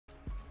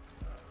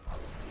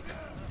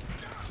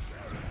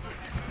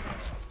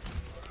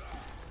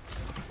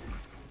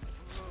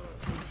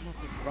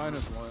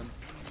-1.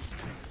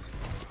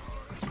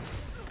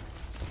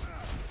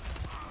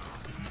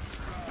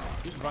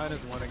 He's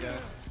 -1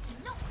 again.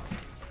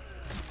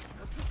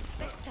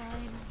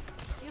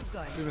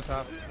 Leave him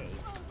top.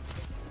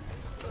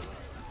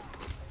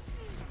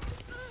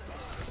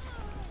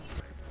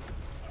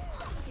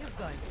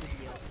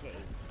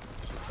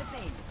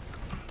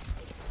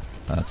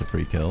 That's a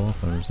free kill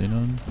if I've ever seen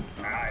one.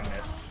 Ah, I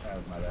missed. That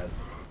was my bad.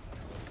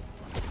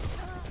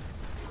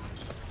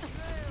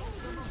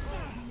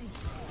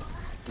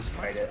 Just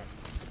fight it.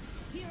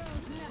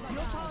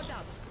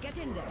 Get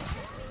in there.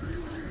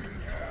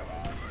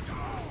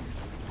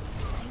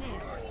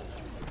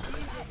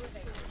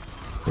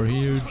 We're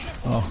huge.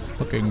 Oh,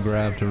 fucking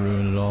grab to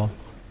ruin it all.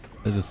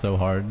 This is so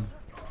hard.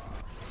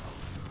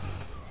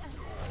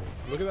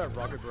 Look at that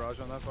rocket barrage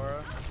on that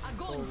Pharah.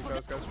 Oh,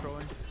 this guy's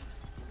trolling.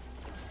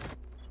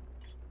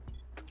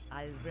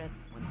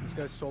 This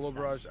guy's solo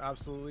barrage,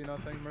 absolutely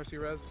nothing. Mercy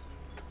res.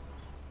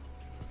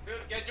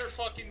 Get your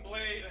fucking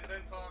blade and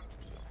then talk.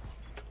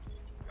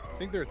 I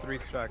think they're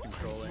 3-stack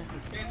controlling.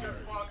 Get your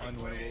fucking Unwinnable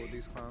blade. with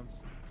these clowns.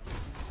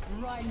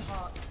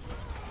 Reinhardt.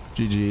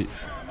 GG.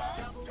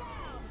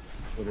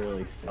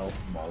 Literally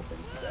self-malting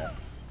to death.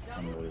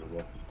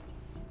 Unbelievable.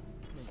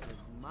 This is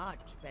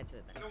much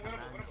better than the man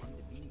on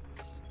the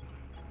beach.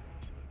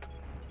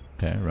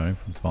 Okay, running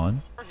from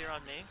spawn. Here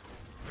on me.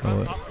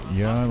 Oh,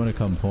 yeah, I'm gonna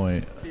come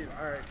point.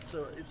 Alright,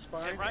 so it's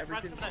fine,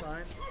 everything's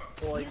fine.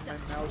 But like my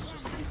mouse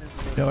just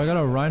isn't. Yo, I got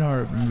a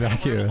Reinhardt back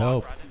here.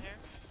 Help.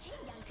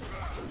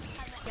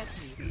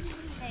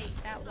 Hey,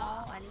 that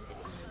wall, I need it.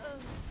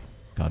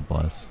 God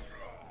bless.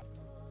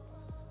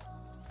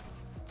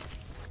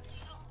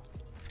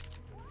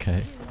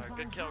 Okay.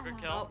 Good kill, good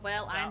kill. Oh,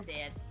 well, I'm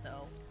dead,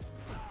 so.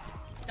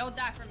 Don't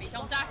die for me,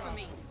 don't die for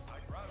me.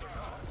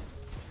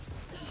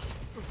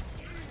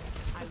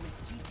 I will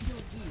keep you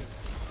here.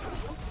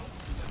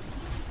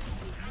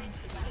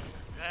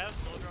 Yeah,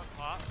 soldier on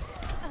top.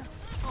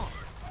 Oh,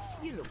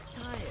 you look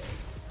tired.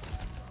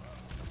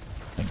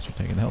 Thanks for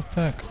taking the health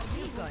back.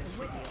 You're going to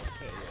be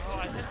okay. Oh,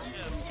 I hit you.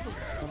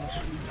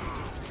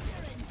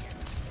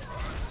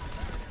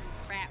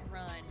 Rat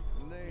run.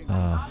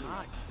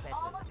 Much better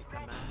than the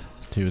command.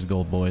 2 is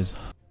gold, boys.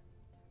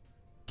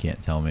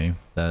 Can't tell me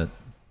that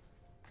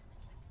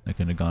I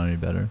couldn't have gone any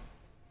better. It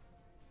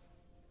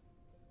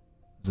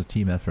was a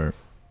team effort.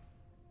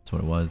 That's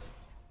what it was.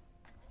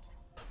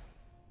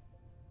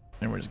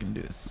 And we're just gonna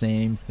do the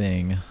same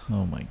thing.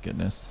 Oh my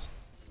goodness.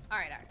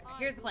 Alright.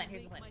 Here's the plan,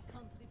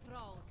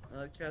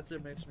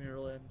 Catherine makes me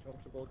really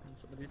uncomfortable. Can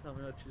somebody tell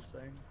me what she's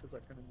saying? Because I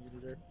kind of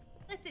muted her.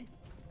 Listen,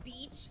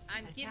 Beach,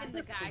 I'm giving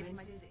the guys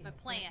my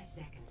plan.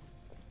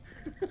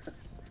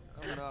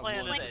 I'm not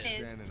plan Plan it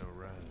is, is.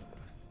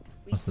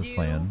 we What's the do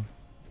plan?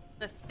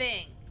 the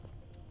thing.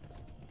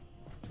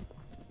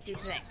 Do the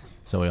thing.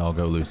 So we all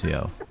go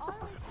Lucio.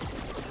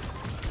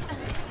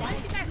 Why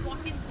did you guys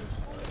walk in so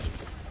slowly?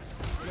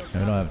 We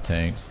don't have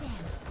tanks.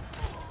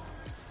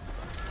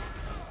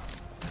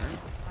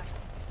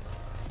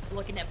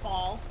 Looking at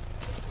ball.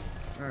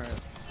 Alright.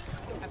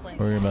 I blame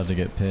We're ball. about to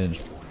get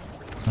pinched.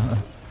 I'm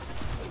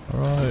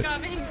Alright.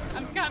 coming.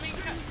 I'm coming.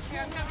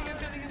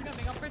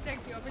 I'll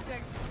protect you.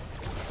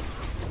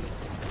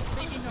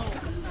 Baby, no.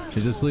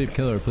 She's asleep.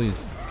 Kill her,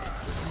 please.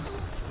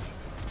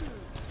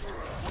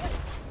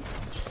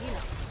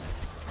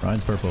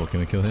 Ryan's purple. Can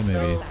we kill him,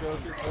 maybe? Go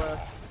through the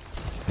left.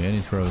 And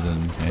he's frozen.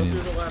 And he's Go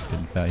through the left.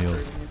 getting fat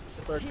heals.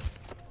 Third.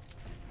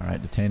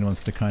 Alright, Detain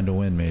wants to kind of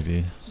win,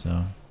 maybe.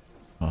 So.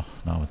 Oh,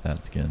 not with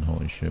that skin.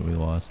 Holy shit, we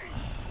lost.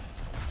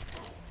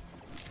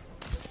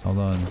 Hold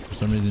on. For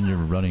some reason, you're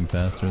running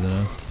faster than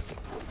us.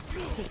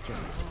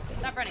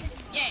 Stop running.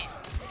 Yeah.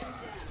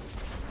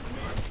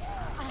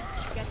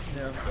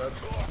 Yeah, I'm good.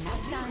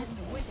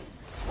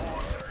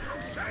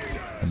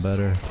 I'm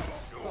better.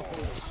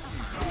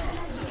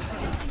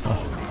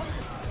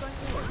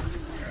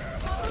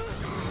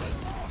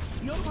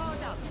 You're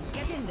powered up.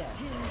 Get in there.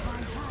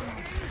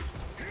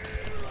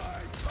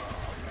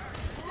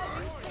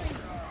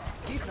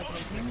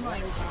 Duplicating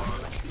right.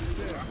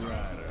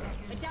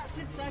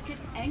 Adaptive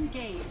circuits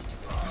engaged.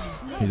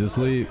 He's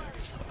asleep.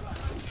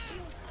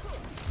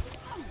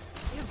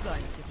 You're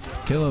going to be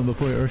Kill him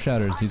before he earth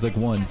shatters. He's like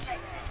 1.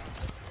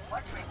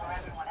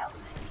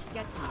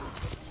 Get me.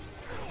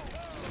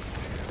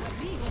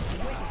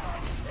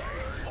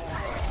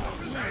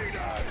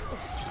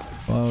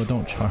 Oh,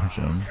 don't charge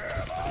him.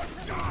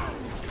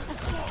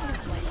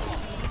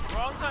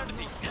 Wrong time to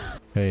peek.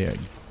 Hey,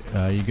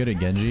 you good at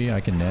Genji? I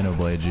can nano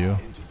blade you.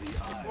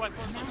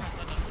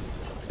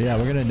 Yeah,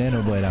 we're gonna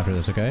nano blade after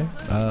this, okay?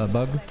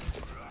 Bug?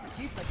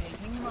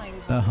 Duplicating my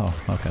Oh,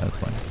 okay, that's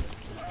fine.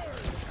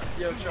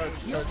 Yo, charge.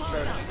 Get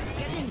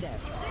in there.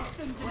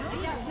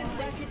 Adaptive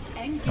circuits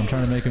engaged. I'm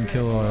trying to make him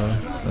kill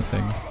the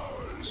thing.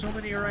 So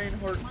many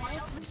Reinhardt.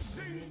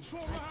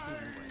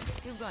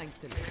 You're going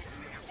to live.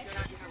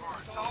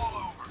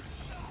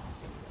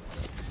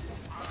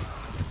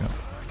 Okay.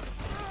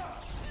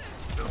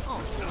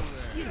 Oh,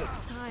 you look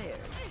tired.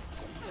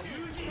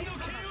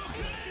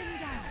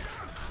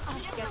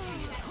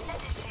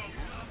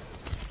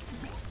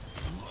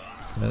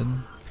 Still Dead.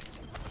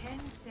 10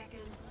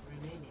 seconds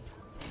remaining.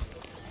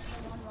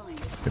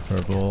 Get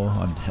purple.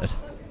 I'm dead.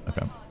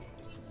 Okay.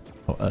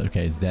 Oh,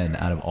 okay, Zen,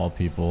 out of all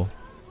people.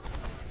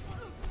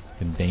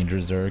 Can Danger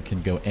Zerg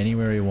can go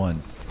anywhere he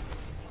wants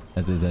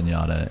as a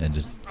Zenyatta and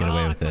just get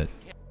away with it.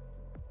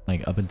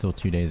 Like, up until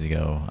 2 days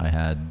ago, I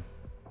had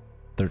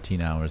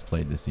 13 hours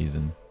played this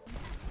season.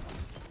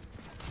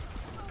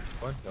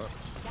 What? No.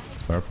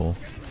 It's purple.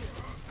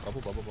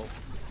 Bubble, bubble, bubble.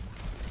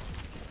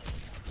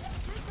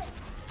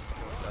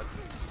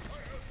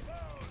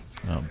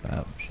 Oh,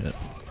 bad shit.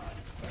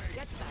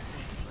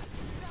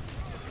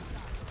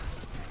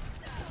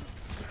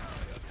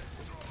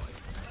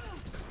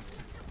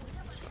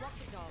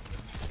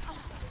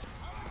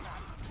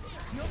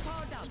 You're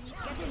powered up.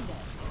 Get in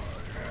there.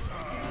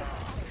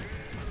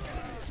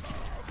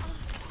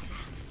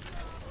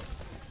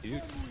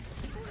 Dude.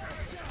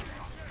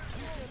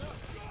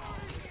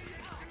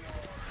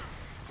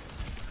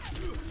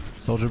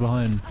 Soldier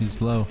behind.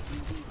 He's low.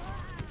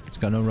 He's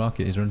got no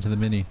rocket. He's running to the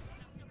mini.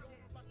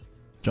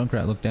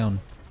 Junkrat, look down.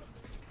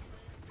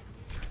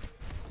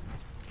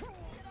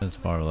 As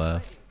far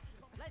left.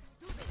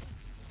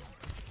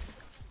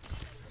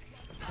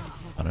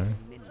 Got her.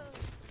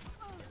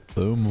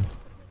 Boom.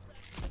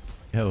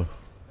 Yo.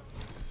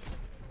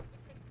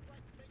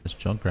 This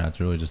Junkrat's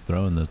really just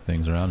throwing those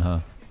things around, huh?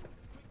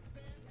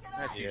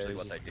 That's usually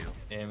what they do.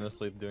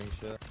 Aimlessly doing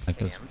shit. Like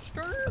this,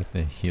 like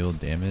the heal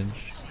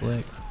damage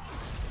flick.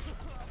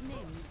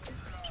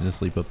 She's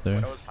asleep up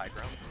there. That was high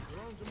ground.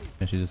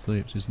 Yeah, she's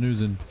asleep. She's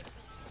snoozing.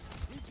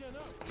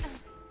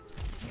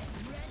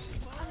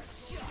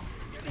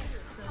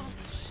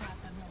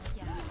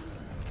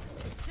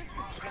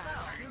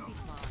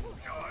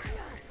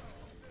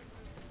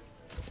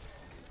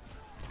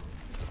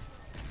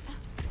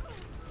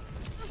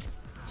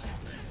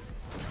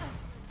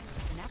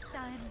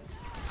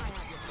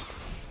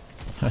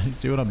 You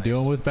see what I'm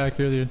dealing with back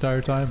here the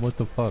entire time? What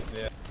the fuck?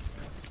 Yeah.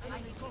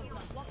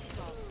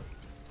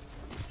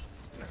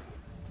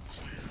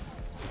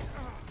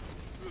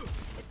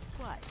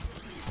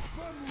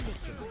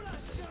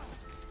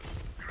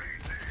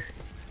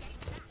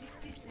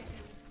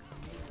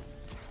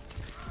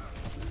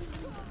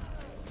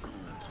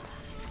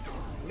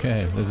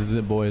 Okay, this is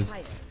it, boys.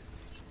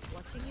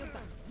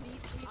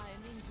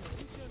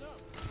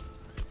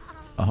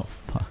 Oh,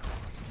 fuck.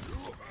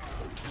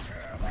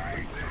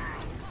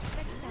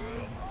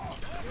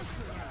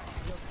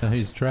 Oh,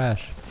 he's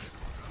trash.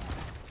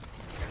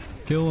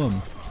 Kill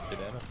him.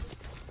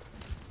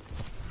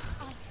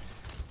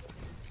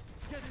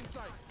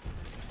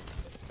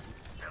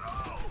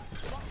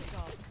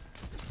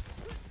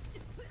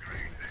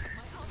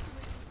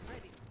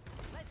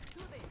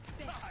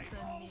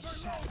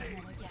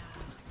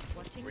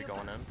 We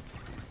going in?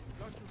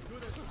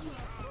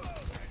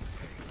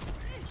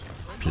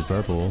 She's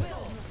purple.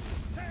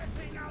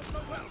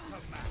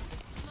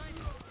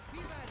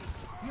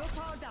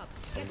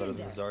 I'm better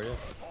than Zarya.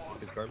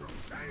 He's garbage.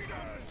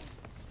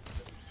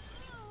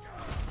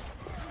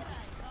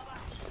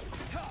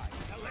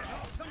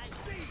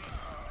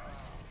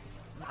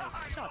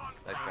 Nice job.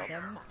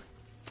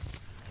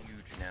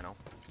 Huge nano.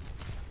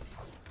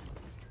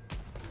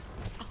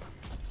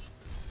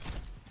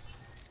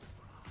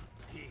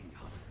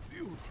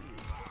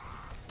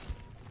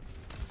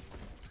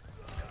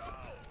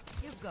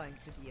 You're going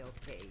to be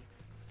okay.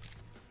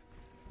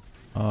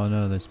 Oh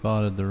no, they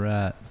spotted the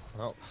rat.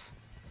 Oh.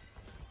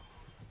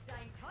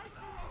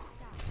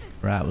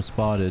 Rat was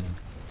spotted.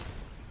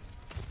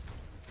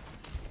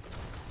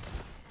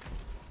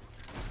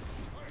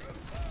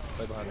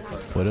 Play behind the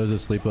cart. Widow's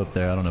asleep up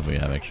there. I don't know if we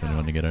have extra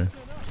anyone to get her.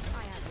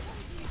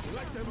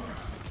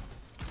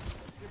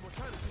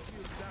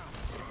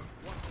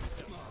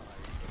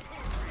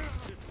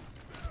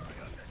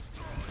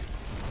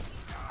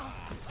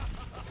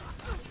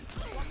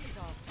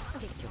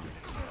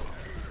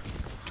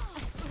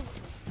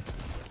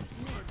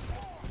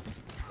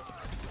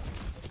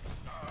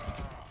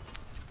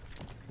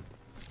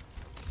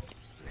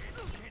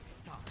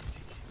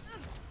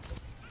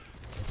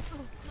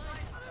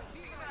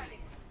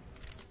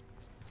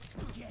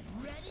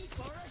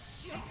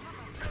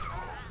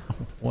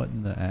 What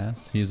in the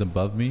ass? He's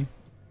above me?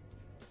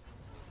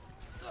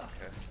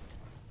 Okay.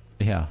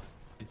 Yeah.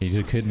 He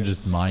just couldn't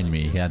just mind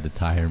me. He had to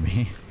tire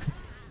me.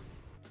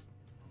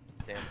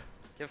 Damn.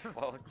 Give a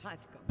fuck.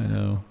 I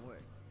know.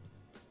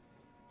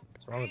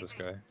 What's wrong with this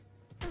guy?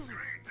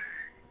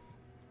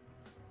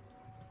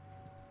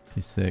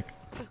 He's sick.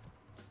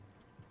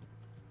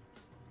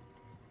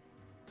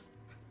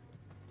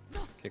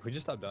 Okay, can we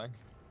just stop dying?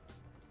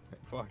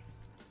 Fuck.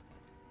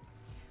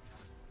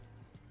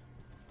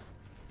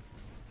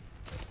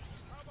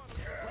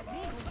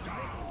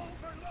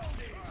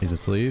 He's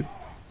asleep.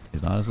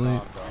 He's not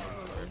asleep.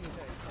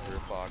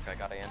 Fuck, I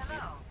got anti.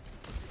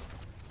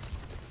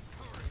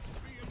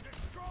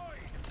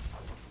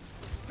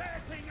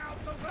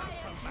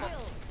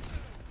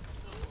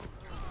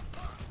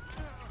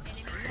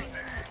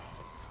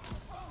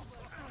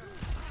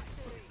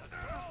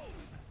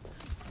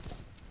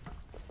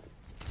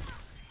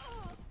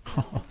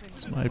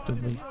 Sniped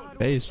him.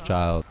 Space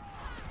child.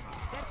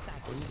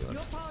 You're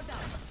powered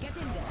up. Get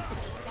in there.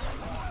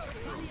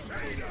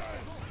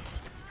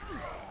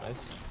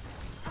 Nice.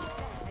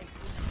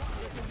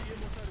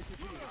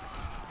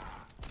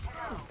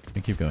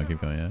 Keep going, yeah.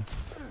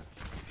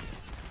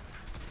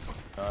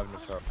 No, I have no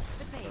sharp.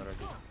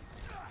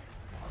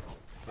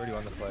 Already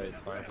won the fight, it's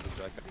fine for the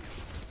second.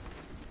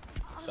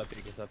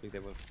 Stop peek, they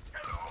win.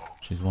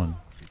 She's won.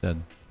 She's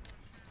dead.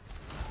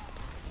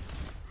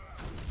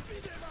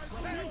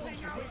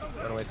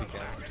 Run away if you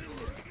can.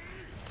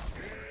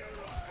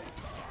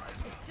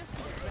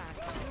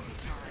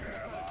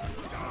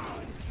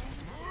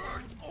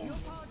 You're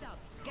powered up.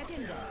 Get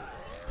in there.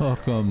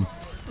 Fuck 'em.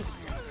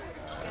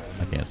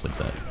 I can't sleep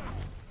that.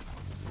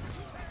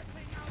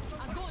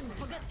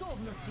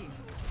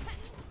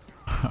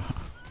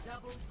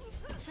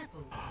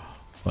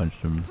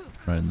 Punched him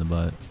right in the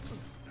butt.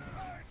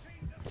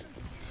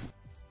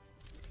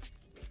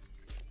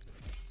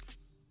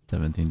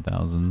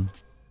 $17,000.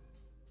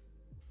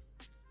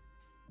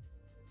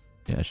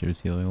 Yeah, she was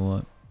healing a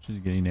lot. She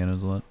was getting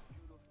nanos a lot.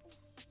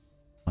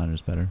 Mine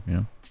is better, you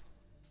know?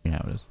 You know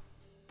how it is.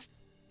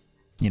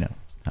 You know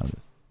how it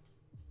is.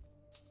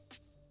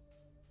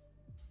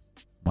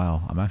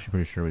 Wow, I'm actually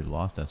pretty sure we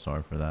lost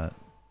SR for that.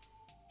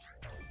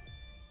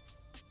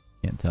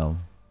 Can't tell.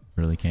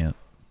 Really can't.